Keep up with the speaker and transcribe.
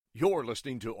You're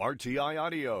listening to RTI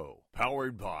Audio,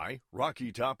 powered by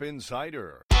Rocky Top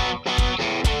Insider.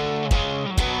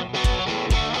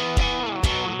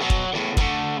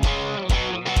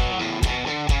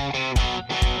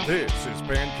 This is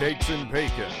Pancakes and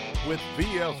Bacon with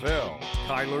VFL,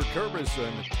 Kyler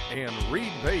Kerbison, and Reed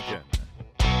Bacon.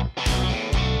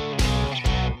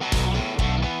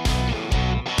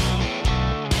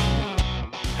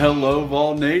 Hello,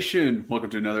 Vol Nation. Welcome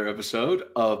to another episode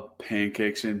of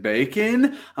Pancakes and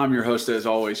Bacon. I'm your host, as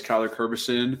always, Kyler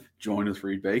Kerbison, joined with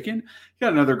Reed Bacon.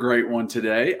 Got another great one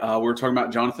today. We're talking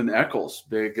about Jonathan Echols,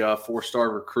 big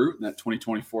four-star recruit in that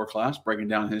 2024 class, breaking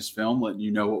down his film, letting you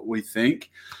know what we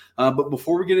think. But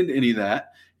before we get into any of that,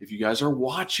 if you guys are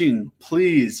watching,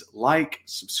 please like,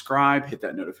 subscribe, hit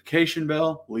that notification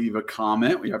bell, leave a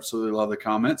comment. We absolutely love the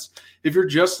comments. If you're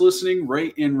just listening,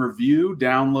 rate and review,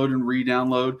 download and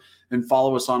re-download, and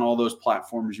follow us on all those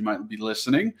platforms you might be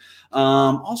listening.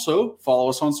 Also, follow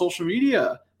us on social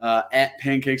media at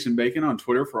Pancakes and Bacon on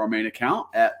Twitter for our main account,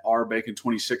 at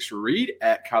rbacon26 for Reed,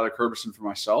 at Kyler Kerbison for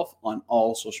myself on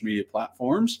all social media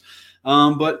platforms.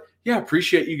 But yeah,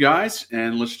 appreciate you guys,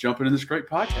 and let's jump into this great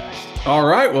podcast. All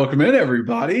right, welcome in,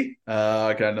 everybody.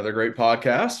 I got another great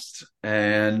podcast,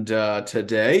 and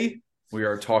today we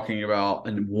are talking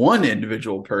about one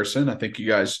individual person. I think you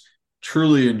guys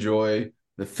truly enjoy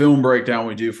the film breakdown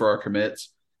we do for our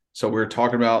commits. So we're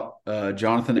talking about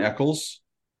Jonathan Echols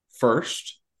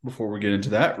first. Before we get into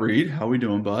that, Reed, how we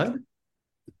doing, bud?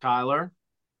 Tyler,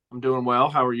 I'm doing well.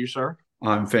 How are you, sir?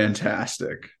 I'm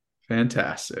fantastic.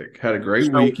 Fantastic. Had a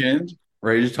great weekend.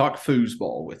 Ready to talk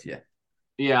foosball with you.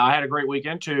 Yeah, I had a great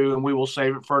weekend too, and we will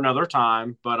save it for another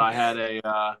time. But I had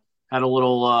a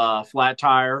little flat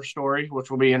tire story, which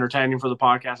will be entertaining for the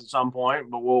podcast at some point.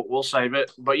 But we'll save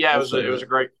it. But yeah, it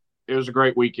was a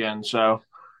great weekend. So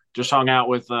just hung out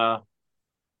with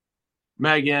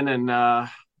Megan, and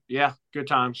yeah, good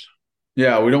times.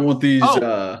 Yeah, we don't want these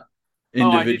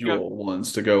individual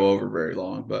ones to go over very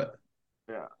long, but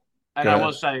yeah. And I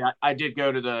will say, I did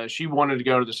go to she wanted to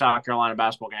go to the South Carolina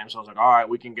basketball game. So I was like, all right,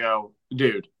 we can go.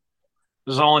 Dude,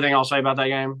 this is the only thing I'll say about that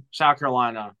game. South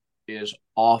Carolina is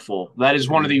awful. That is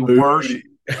one of the worst.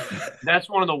 That's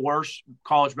one of the worst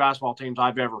college basketball teams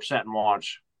I've ever sat and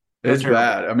watched. It's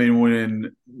bad. I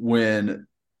mean, when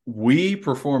we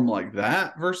perform like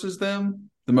that versus them,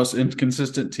 the most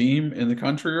inconsistent team in the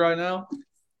country right now,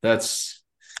 that's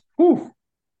whew.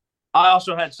 I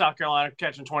also had South Carolina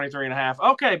catching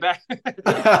 23.5. Okay, back.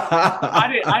 I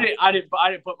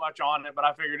didn't put much on it, but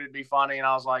I figured it'd be funny, and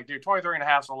I was like, dude,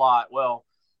 23.5 is a lot. Well,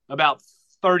 about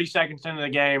 30 seconds into the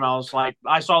game, I was like,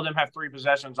 I saw them have 3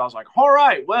 possessions. I was like, all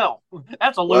right, well,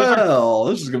 that's a loser. Well,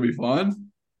 this is gonna be fun.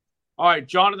 All right,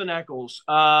 Jonathan Echols,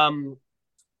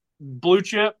 blue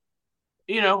chip.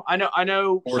 You know, I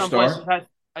know some places had.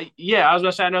 Yeah, I was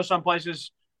gonna say I know some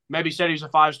places. Maybe said he's a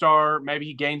 5-star. Maybe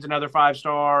he gains another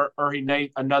 5-star, or he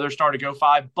made another star to go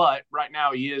 5. But right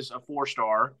now he is a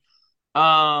 4-star.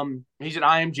 He's an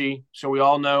IMG, so we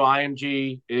all know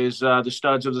IMG is the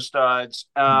studs of the studs.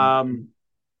 And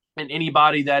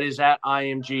anybody that is at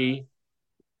IMG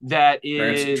that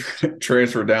is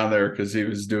transferred down there because he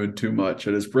was doing too much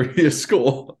at his previous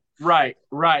school. Right,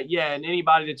 yeah. And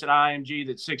anybody that's at IMG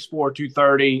that's 6'4",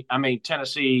 230. I mean,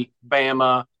 Tennessee,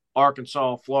 Bama,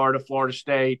 Arkansas, Florida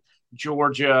State,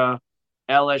 Georgia,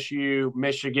 LSU,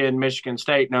 Michigan, Michigan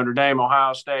State, Notre Dame,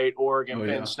 Ohio State, Oregon,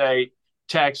 Penn State,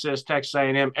 Texas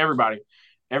A&M, everybody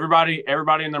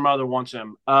and their mother wants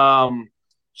him.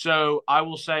 So I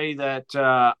will say that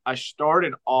I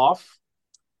started off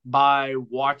by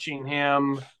watching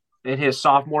him in his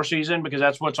sophomore season because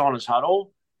that's what's on his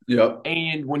huddle. Yep.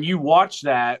 And when you watch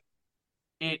that,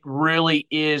 it really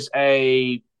is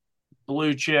a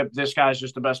blue chip, this guy's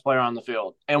just the best player on the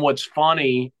field. And what's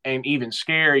funny and even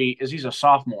scary is he's a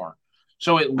sophomore.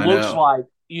 So it looks like,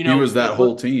 he was that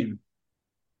whole team.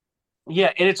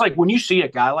 Yeah. And it's like when you see a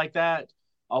guy like that,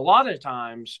 a lot of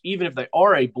times, even if they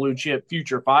are a blue chip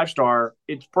future 5-star,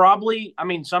 it's probably, I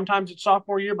mean, sometimes it's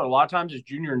sophomore year, but a lot of times it's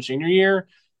junior and senior year.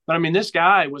 But I mean, this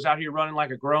guy was out here running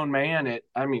like a grown man at,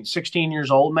 16 years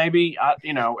old, maybe,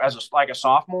 as a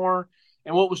sophomore.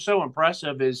 And what was so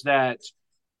impressive is that,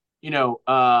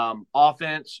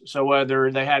 offense. So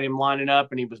whether they had him lining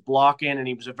up and he was blocking, and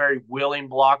he was a very willing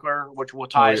blocker, which will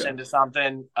tie us into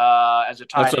something as a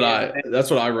tight end.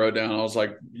 That's what I wrote down. I was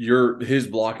like, his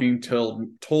blocking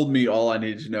told me all I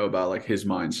needed to know about like his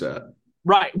mindset.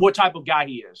 Right. What type of guy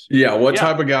he is. Yeah. What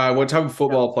type of guy, what type of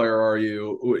football player are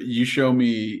you? You show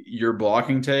me your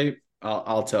blocking tape.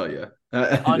 I'll tell you.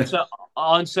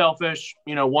 Unselfish,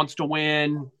 wants to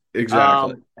win.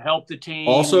 Exactly. Help the team,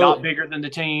 not Also, bigger than the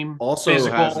team, also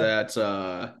physical.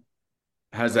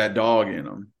 has that dog in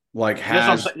him. Like That's what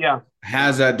I'm saying. Yeah. Yeah.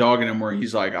 has that dog in him where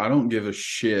he's like, I don't give a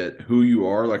shit who you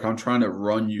are. Like I'm trying to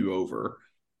run you over.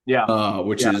 Yeah.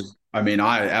 Which Yeah. is, I mean,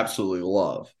 I absolutely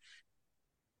love.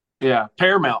 Yeah.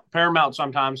 Paramount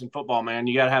sometimes in football, man.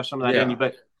 You got to have some of that in you. Yeah.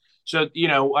 But so,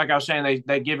 like I was saying,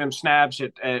 they give him snaps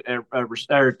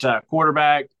at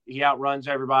quarterback. He outruns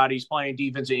everybody. He's playing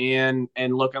defensive end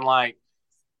and looking like,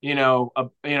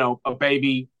 a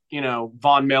baby,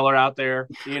 Von Miller out there,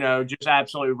 just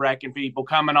absolutely wrecking people,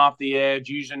 coming off the edge,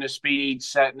 using his speed,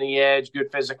 setting the edge,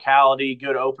 good physicality,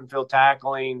 good open field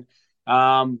tackling.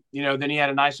 Then he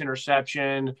had a nice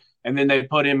interception, and then they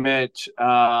put him at,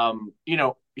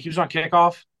 he was on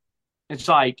kickoff. It's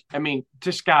like, I mean,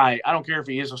 this guy, I don't care if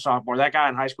he is a sophomore, that guy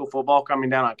in high school football coming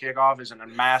down on kickoff is a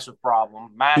massive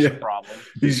problem, massive Yeah. problem.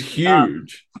 He's Uh,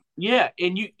 huge. yeah,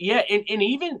 and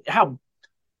even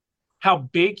how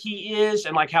big he is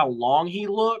and like how long he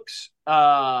looks.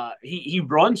 He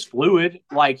runs fluid.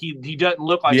 Like he doesn't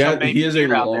look like some He baby is a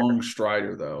deer out there. long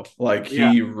strider though. Like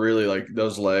Yeah. he really like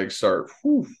those legs start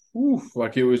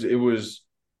like it was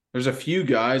there's a few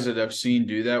guys that I've seen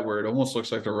do that where it almost looks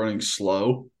like they're running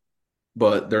slow,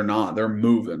 but they're not. They're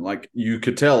moving. Like you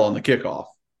could tell on the kickoff.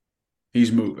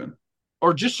 He's moving.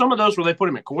 Or just some of those where they put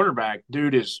him at quarterback.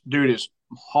 Dude is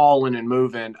hauling and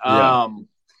moving. Yeah.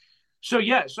 So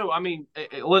yeah, so I mean,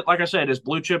 like I said, as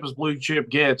blue chip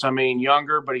gets. I mean,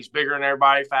 younger, but he's bigger than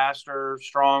everybody, faster,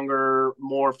 stronger,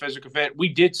 more physical fit. We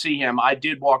did see him. I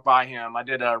did walk by him. I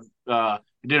did a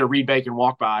Reed Bacon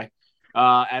walk by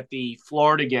at the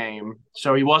Florida game.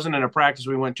 So he wasn't in a practice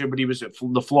we went to, but he was at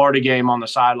the Florida game on the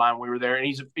sideline. We were there, and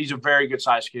he's a very good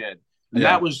sized kid. And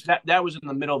Yeah. that was in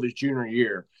the middle of his junior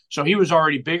year. So he was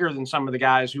already bigger than some of the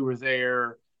guys who were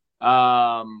there.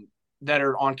 That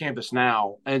are on campus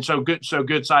now. And so good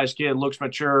sized kid, looks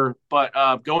mature. But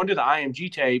going to the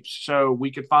IMG tapes, so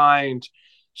we could find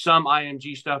some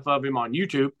IMG stuff of him on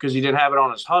YouTube because he didn't have it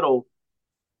on his huddle.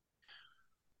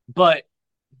 But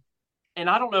and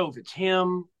I don't know if it's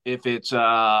him, if it's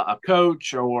a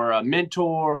coach or a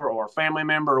mentor or a family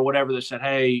member or whatever that said,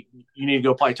 "Hey, you need to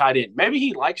go play tight end." Maybe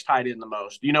he likes tight end the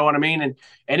most. You know what I mean? And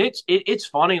it's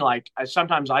funny. Like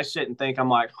sometimes I sit and think, I'm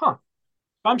like, if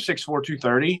I'm 6'4",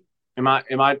 230, am I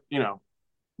am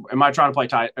I trying to play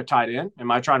a tight end?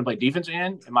 Am I trying to play defense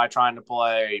end? Am I trying to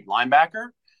play linebacker?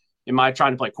 Am I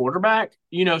trying to play quarterback?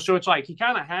 So it's like he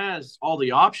kind of has all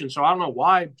the options. So I don't know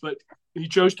why, but he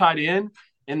chose tight end.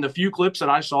 And the few clips that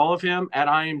I saw of him at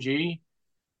IMG,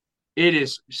 it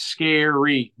is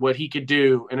scary what he could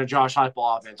do in a Josh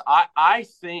Heupel offense. I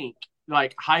think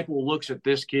like Heupel looks at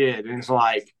this kid and is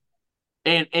like,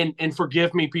 and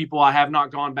forgive me, people, I have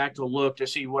not gone back to look to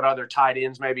see what other tight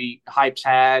ends maybe Hype's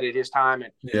had at his time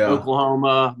at Yeah.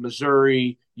 Oklahoma,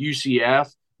 Missouri,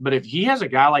 UCF. But if he has a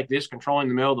guy like this controlling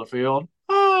the middle of the field,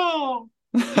 I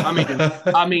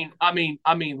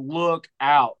mean, look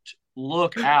out,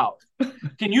 look out.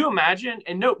 Can you imagine?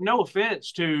 And no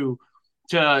offense to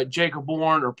Jacob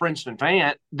Bourne or Princeton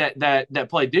Fant that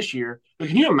played this year, but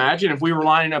can you imagine if we were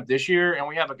lining up this year and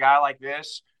we have a guy like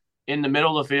this in the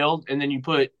middle of the field, and then you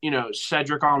put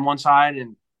Cedric on one side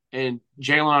and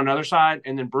Jalen on another side,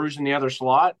 and then Bruce in the other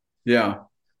slot? Yeah.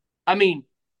 I mean,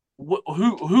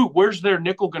 where's their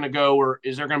nickel going to go, or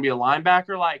is there going to be a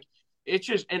linebacker? Like it's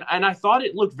just, and I thought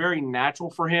it looked very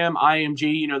natural for him.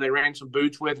 IMG, they ran some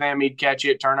boots with him. He'd catch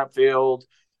it, turn up field.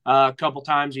 A couple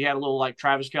times he had a little like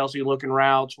Travis Kelce looking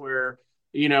routes where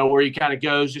where he kind of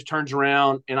goes, just turns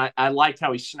around, and I liked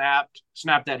how he snapped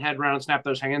that head around, snapped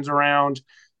those hands around,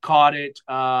 caught it,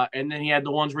 and then he had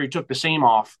the ones where he took the seam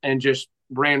off and just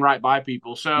ran right by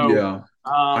people. So Yeah.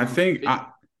 I think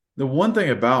the one thing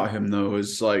about him though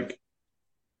is like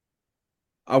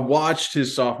I watched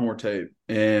his sophomore tape,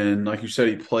 and like you said,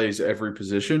 he plays every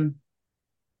position.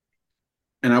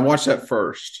 And I watched that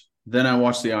first. Then I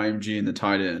watched the IMG and the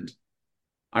tight end.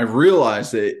 I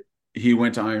realized that he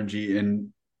went to IMG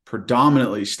and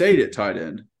predominantly stayed at tight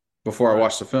end before I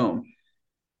watched the film.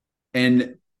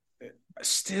 And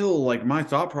still, like, my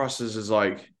thought process is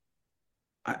like,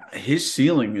 his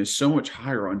ceiling is so much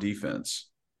higher on defense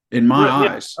in my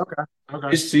eyes. Okay.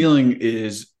 His ceiling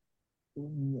is,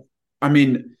 I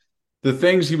mean, the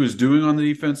things he was doing on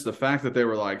the defense, the fact that they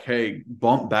were like, hey,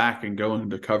 bump back and go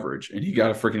into coverage, and he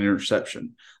got a freaking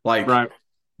interception. Like, right.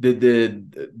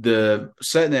 The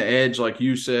setting the edge, like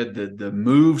you said, the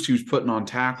moves he was putting on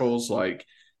tackles, like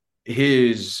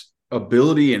his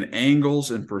ability and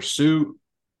angles and pursuit.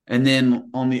 And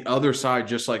then on the other side,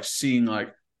 just like seeing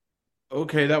like,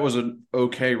 okay, that was an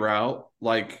okay route.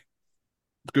 Like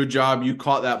good job, you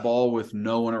caught that ball with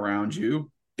no one around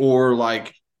you, or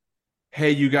like,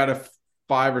 hey, you got a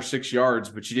 5 or 6 yards,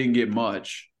 but you didn't get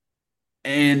much.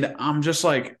 And I'm just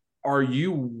like, are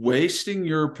you wasting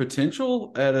your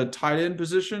potential at a tight end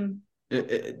position?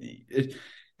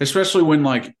 Especially when,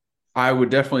 like, I would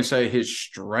definitely say his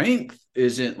strength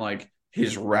isn't like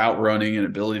his route running and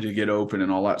ability to get open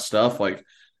and all that stuff. Like,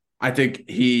 I think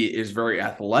he is very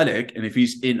athletic, and if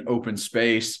he's in open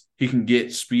space, he can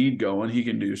get speed going. He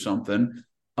can do something.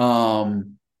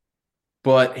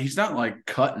 But he's not like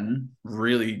cutting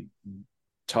really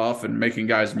tough and making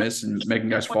guys miss and making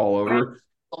guys fall over.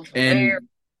 And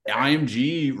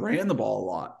IMG ran the ball a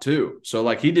lot too. So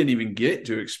like he didn't even get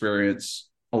to experience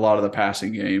a lot of the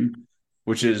passing game,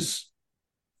 which is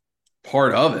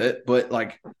part of it. But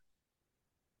like,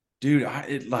 dude,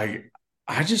 I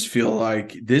just feel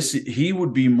like he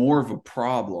would be more of a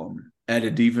problem at a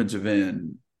defensive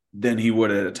end than he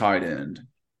would at a tight end.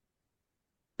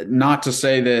 Not to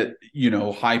say that,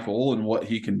 Heupel and what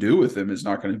he can do with him is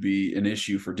not going to be an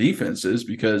issue for defenses,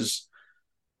 because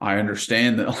I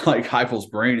understand that like Heupel's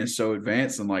brain is so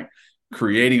advanced and like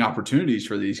creating opportunities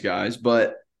for these guys.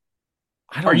 But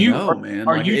I don't know, man.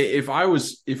 Like if I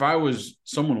was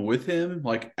someone with him,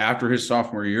 like after his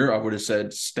sophomore year, I would have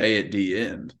said stay at D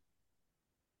end.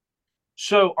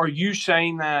 So are you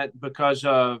saying that because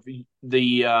of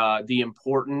the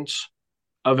importance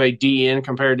of a DN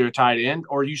compared to a tight end,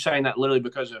 or are you saying that literally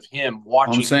because of him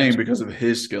watching? I'm saying because of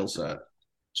his skill set.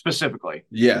 Specifically.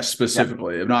 Yes,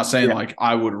 specifically. Yeah. I'm not saying like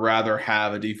I would rather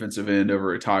have a defensive end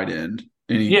over a tight end.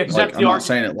 I'm not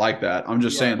saying it like that. I'm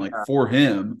just saying like for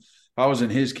him, if I was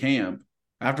in his camp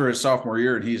after his sophomore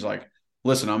year and he's like,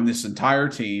 listen, I'm this entire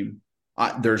team.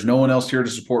 There's no one else here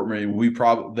to support me.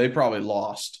 They probably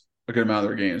lost a good amount of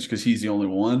their games because he's the only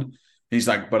one. He's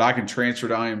like, but I can transfer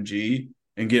to IMG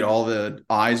and get all the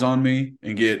eyes on me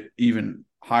and get even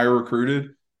higher recruited.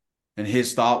 And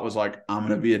his thought was like, I'm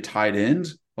going to be a tight end.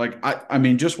 Like, I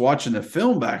mean, just watching the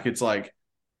film back, it's like,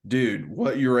 dude,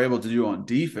 what you're able to do on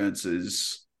defense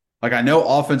is like, I know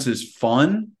offense is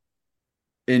fun.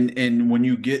 And when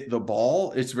you get the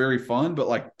ball, it's very fun, but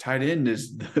like tight end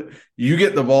you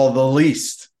get the ball the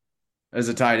least as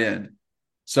a tight end.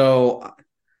 So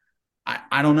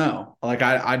I don't know. Like,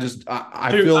 I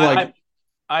feel like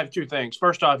I have two things.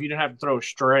 First off, you didn't have to throw a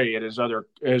stray at his other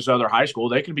high school.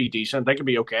 They could be decent. They could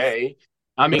be okay.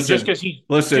 I mean, if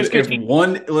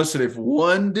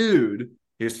one dude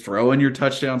is throwing your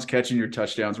touchdowns, catching your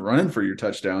touchdowns, running for your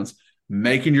touchdowns,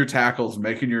 making your tackles,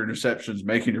 making your interceptions,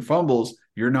 making your fumbles,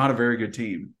 you're not a very good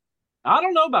team. I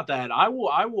don't know about that. I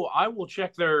will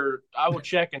check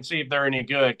and see if they're any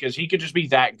good, because he could just be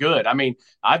that good. I mean,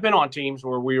 I've been on teams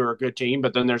where we were a good team,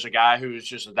 but then there's a guy who's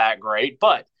just that great.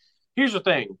 But here's the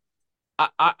thing.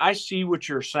 I see what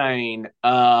you're saying.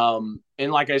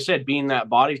 And like I said, being that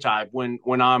body type, when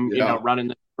I'm running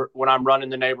the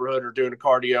neighborhood or doing a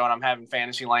cardio and I'm having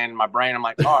fantasy land in my brain, I'm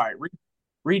like, all right,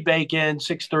 Reed Bacon,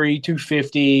 6'3",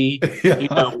 250.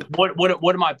 Yeah.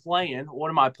 What am I playing? What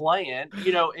am I playing?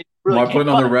 It really am I putting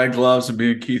on the red gloves and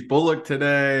being Keith Bullock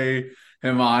today?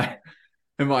 Am I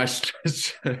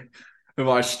strapping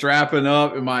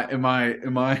up? Am I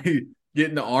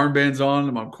getting the armbands on?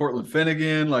 Am I Cortland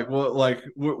Finnegan? Like what? Like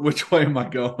which way am I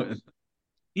going?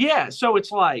 Yeah, so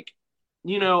it's like,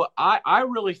 I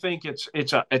really think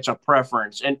it's a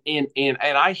preference, and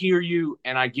I hear you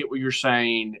and I get what you're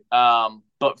saying.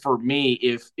 But for me,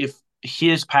 if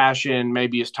his passion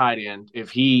maybe is tight end,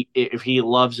 if he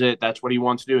loves it, that's what he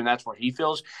wants to do, and that's where he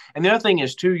feels. And the other thing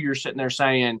is too, you're sitting there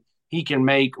saying he can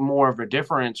make more of a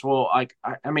difference. Well, like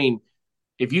I mean,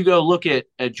 if you go look at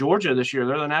Georgia this year,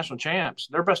 they're the national champs.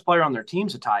 Their best player on their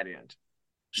team's a tight end.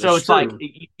 So it's true. Like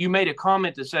you made a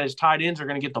comment that says tight ends are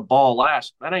going to get the ball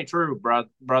last. That ain't true,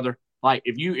 brother. Like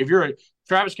if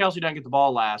Travis Kelce doesn't get the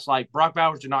ball last, like Brock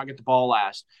Bowers did not get the ball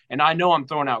last. And I know I'm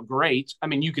throwing out greats. I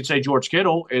mean, you could say George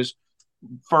Kittle is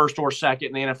first or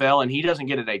second in the NFL, and he doesn't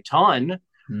get it a ton.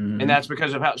 Mm-hmm. And that's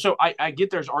because of how. So I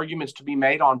get there's arguments to be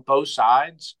made on both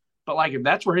sides, but like if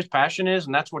that's where his passion is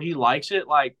and that's what he likes it,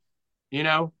 like.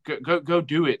 Go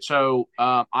do it. So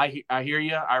I hear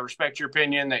you. I respect your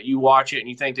opinion that you watch it and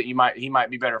you think that he might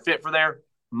be better fit for there.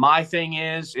 My thing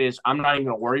is I'm not even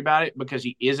going to worry about it because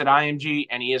he is at IMG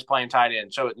and he is playing tight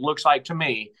end. So it looks like to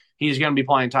me he's going to be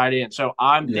playing tight end. So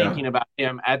I'm thinking about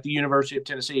him at the University of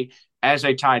Tennessee as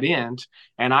a tight end.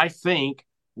 And I think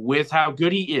with how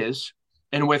good he is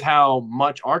and with how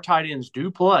much our tight ends do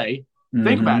play,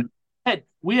 think about it.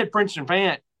 We had Princeton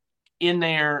Fant in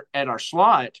there at our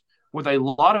slot with a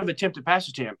lot of attempted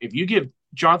passes to him. If you give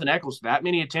Jonathan Echols that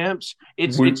many attempts,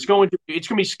 it's going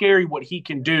to be scary what he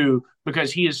can do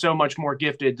because he is so much more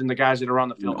gifted than the guys that are on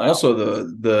the field now. Also,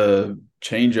 the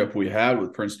changeup we had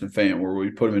with Princeton Fant, where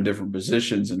we put him in different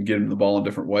positions and get him the ball in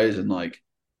different ways, and like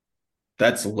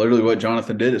that's literally what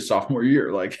Jonathan did his sophomore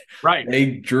year. Like, right,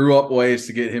 they drew up ways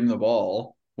to get him the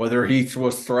ball, whether he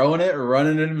was throwing it or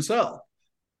running it himself.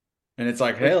 And it's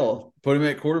like, hell, put him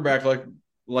at quarterback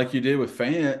like you did with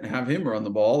Fant, and have him run the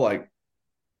ball. Like,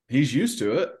 he's used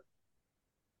to it.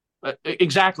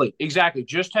 Exactly.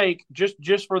 Just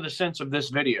for the sense of this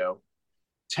video,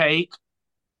 take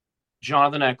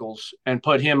Jonathan Echols and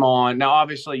put him on. Now,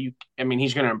 obviously,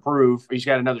 he's going to improve. He's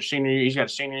got another senior year. He's got a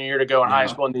senior year to go in high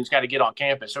school, and then he's got to get on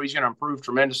campus. So he's going to improve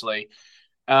tremendously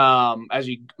as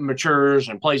he matures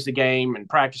and plays the game and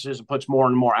practices and puts more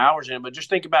and more hours in. But just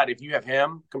think about if you have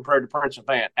him compared to Princeton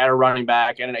Fant at a running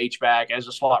back, at an H-back, as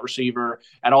a slot receiver,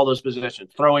 at all those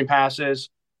positions, throwing passes.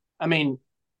 You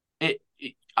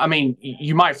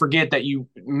might forget that you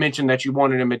mentioned that you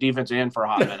wanted him a defensive end for a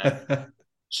hot minute.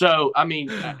 So,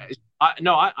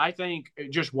 I think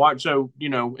just watch. So,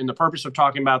 in the purpose of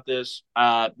talking about this,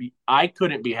 I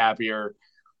couldn't be happier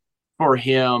for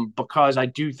him because I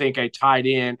do think a tight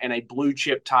end and a blue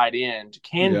chip tight end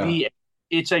can be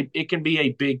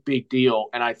a big deal.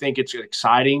 And I think it's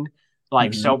exciting.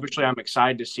 Like, selfishly, I'm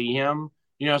excited to see him.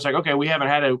 It's like, okay, we haven't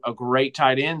had a great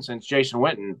tight end since Jason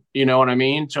Witten. You know what I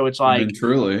mean? So it's like,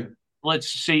 truly, let's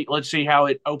see how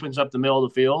it opens up the middle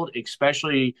of the field,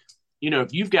 especially,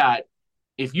 if you've got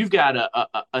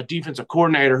a defensive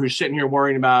coordinator who's sitting here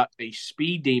worrying about a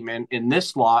speed demon in this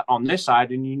slot on this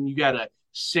side, and you got a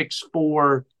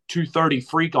 6'4", 230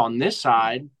 freak on this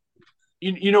side.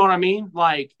 You know what I mean?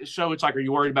 Like, so it's like, are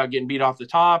you worried about getting beat off the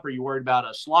top? Are you worried about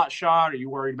a slot shot? Are you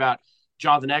worried about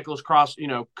Jonathan Echols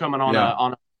coming on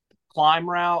a climb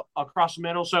route across the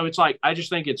middle? So it's like, I just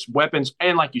think it's weapons.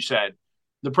 And like you said,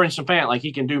 the Princeton Fant, like,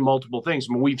 he can do multiple things.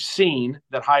 We've seen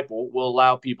that Heupel will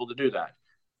allow people to do that.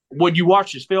 Would you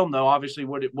watch his film though? Obviously,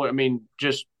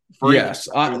 just for yes.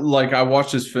 I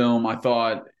watched his film. I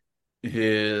thought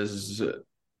his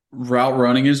route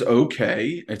running is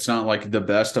okay. It's not like the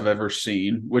best I've ever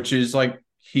seen, which is like,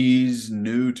 he's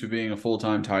new to being a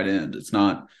full-time tight end.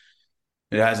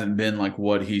 It hasn't been like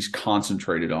what he's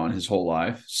concentrated on his whole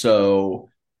life. So,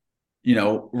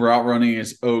 route running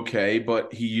is okay,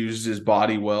 but he uses his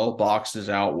body well, boxes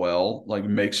out well, like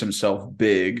makes himself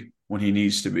big when he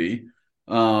needs to be.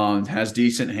 Has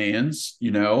decent hands,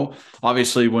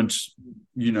 obviously once,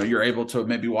 you're able to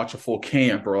maybe watch a full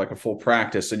camp or like a full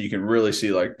practice, and you can really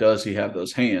see, like, does he have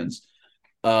those hands?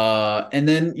 And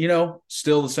then,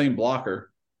 still the same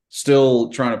blocker, still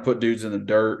trying to put dudes in the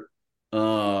dirt.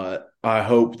 I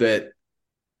hope that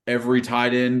every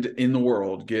tight end in the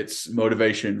world gets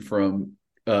motivation from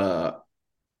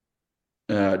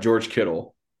George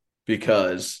Kittle,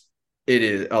 because it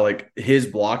is like, his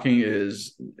blocking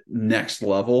is next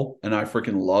level, and I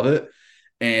freaking love it.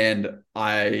 And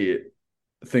I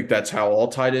think that's how all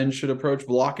tight ends should approach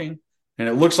blocking. And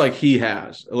it looks like he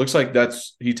has. It looks like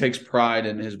he takes pride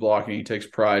in his blocking. He takes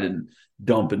pride in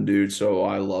dumping dudes. So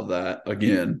I love that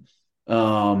again.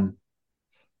 But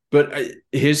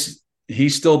he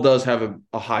still does have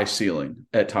a high ceiling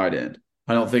at tight end.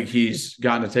 I don't think he's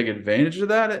gotten to take advantage of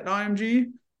that at IMG.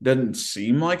 Doesn't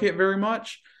seem like it very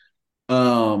much.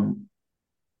 But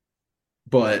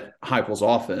Heupel's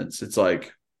offense, it's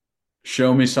like,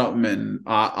 show me something and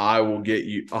I will get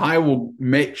you. I will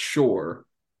make sure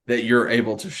that you're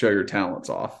able to show your talents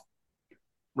off.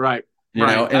 Right.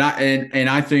 And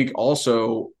I think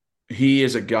also he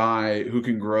is a guy who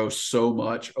can grow so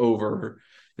much over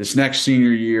this next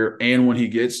senior year and when he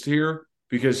gets here,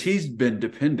 because he's been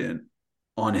dependent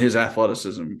on his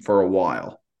athleticism for a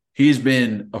while. He's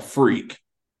been a freak.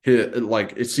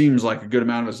 It seems like a good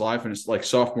amount of his life, and it's like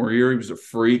sophomore year, he was a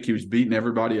freak. He was beating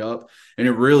everybody up, and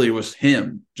it really was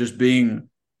him just being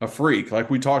a freak.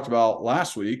 Like we talked about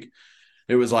last week,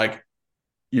 it was like,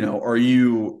 are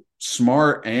you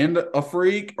smart and a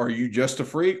freak? Are you just a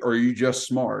freak, or are you just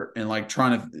smart? And like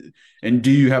and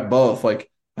do you have both? Like,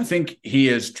 I think he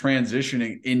is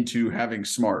transitioning into having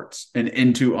smarts and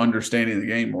into understanding the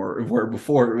game more, where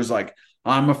before it was like,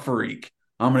 I'm a freak,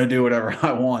 I'm going to do whatever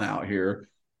I want out here.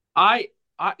 I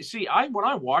when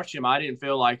I watched him, I didn't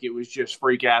feel like it was just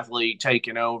freak athlete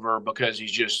taking over because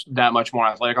he's just that much more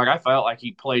athletic. Like, I felt like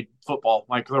he played football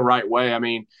like the right way.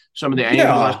 Some of the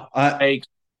angles,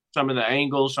 some of the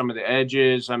angles, some of the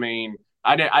edges.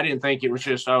 I didn't think it was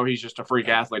just, he's just a freak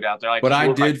athlete out there. Like, but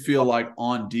I did feel like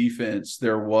on defense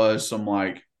there was some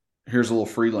like, here's a little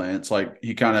freelance. Like,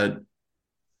 he kind of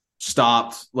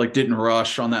stopped, like didn't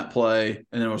rush on that play,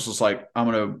 and then it was just like, I'm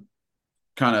gonna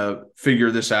kind of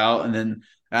figure this out. And then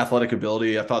athletic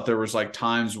ability, I thought there was like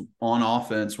times on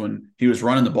offense when he was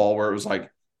running the ball where it was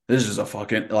like, this is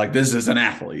this is an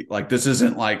athlete. Like, this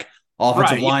isn't like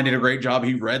offensive line did a great job.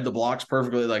 He read the blocks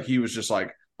perfectly. Like, he was just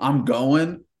like, I'm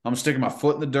sticking my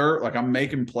foot in the dirt. Like, I'm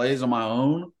making plays on my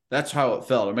own. That's how it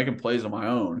felt. I'm making plays on my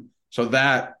own. So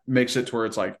that makes it to where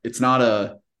it's like, it's not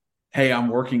a, hey, I'm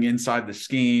working inside the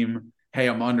scheme. Hey,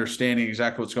 I'm understanding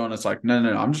exactly what's going on. It's like, no,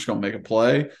 I'm just going to make a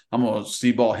play. I'm going to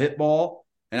see ball, hit ball.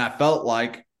 And I felt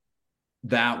like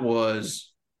that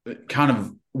was kind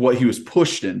of what he was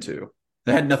pushed into.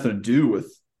 That had nothing to do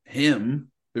with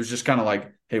him. It was just kind of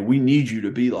like, hey, we need you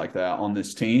to be like that on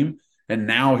this team. And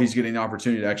now he's getting the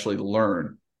opportunity to actually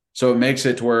learn. So it makes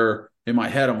it to where in my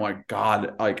head, I'm like,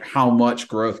 God, like, how much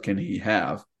growth can he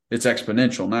have? It's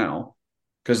exponential now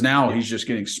because now he's just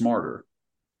getting smarter.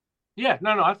 Yeah,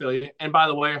 no, I feel you. And by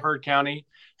the way, Heard County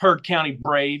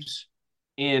Braves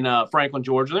in Franklin,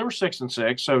 Georgia, they were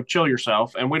 6-6. So chill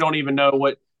yourself. And we don't even know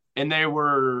what. And they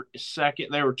were second.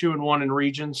 They were 2-1 in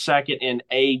region, second in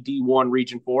AD1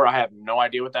 Region 4. I have no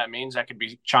idea what that means. That could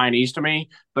be Chinese to me,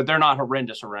 but they're not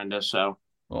horrendous. So,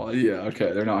 well, yeah,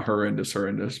 okay, they're not horrendous,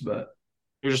 but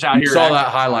you're just out here. Saw that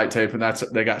highlight tape, and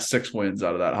they got 6 wins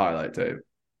out of that highlight tape.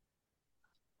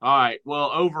 All right. Well,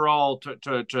 overall,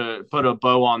 to put a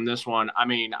bow on this one, I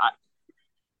mean,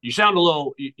 you sound a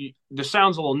little. This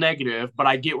sounds a little negative, but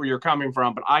I get where you're coming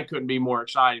from. But I couldn't be more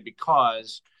excited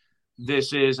because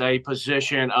this is a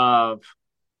position of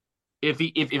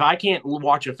if I can't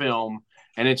watch a film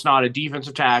and it's not a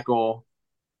defensive tackle,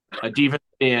 a defensive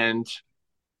end,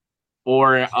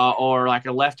 or like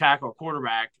a left tackle or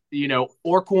quarterback,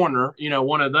 or corner,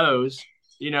 one of those,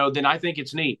 then I think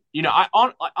it's neat.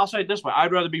 I'll say it this way: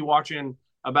 I'd rather be watching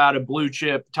about a blue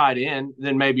chip tight end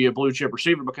than maybe a blue chip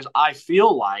receiver because I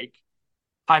feel like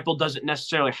Heupel doesn't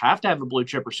necessarily have to have a blue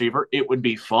chip receiver. It would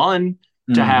be fun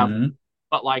to have.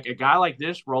 But like a guy like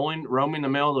this roaming the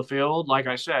middle of the field, like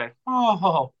I said,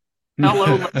 hello, you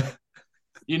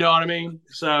know what I mean?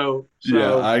 So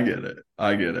yeah, I get it.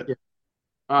 Yeah.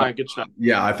 All right, good stuff.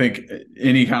 Yeah, I think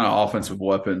any kind of offensive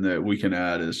weapon that we can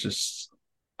add is just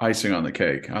icing on the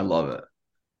cake. I love it.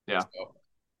 Yeah. So,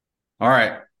 all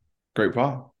right, great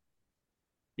pod.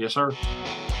 Yes, sir.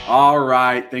 All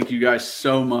right, thank you guys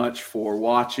so much for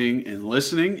watching and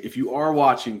listening. If you are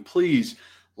watching, please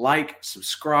like,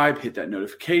 subscribe, hit that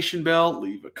notification bell,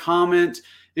 leave a comment.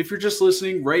 If you're just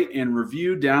listening, rate and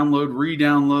review, download,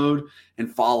 re-download,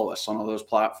 and follow us on all those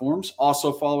platforms.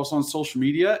 Also follow us on social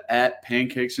media at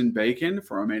Pancakes and Bacon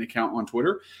for our main account on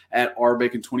Twitter, at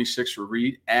rbacon26 for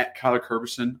Reed, at Kyler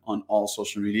Curbison on all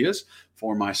social medias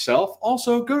for myself.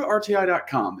 Also, go to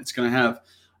rti.com. It's going to have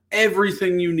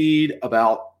everything you need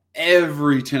about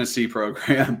every Tennessee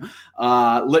program,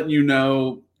 letting you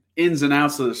know ins and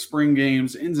outs of the spring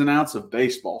games, ins and outs of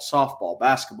baseball, softball,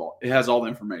 basketball. It has all the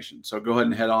information. So go ahead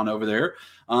and head on over there.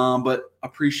 But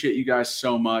appreciate you guys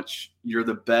so much. You're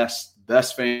the best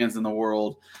fans in the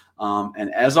world.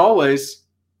 And as always,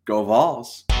 go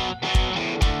Vols.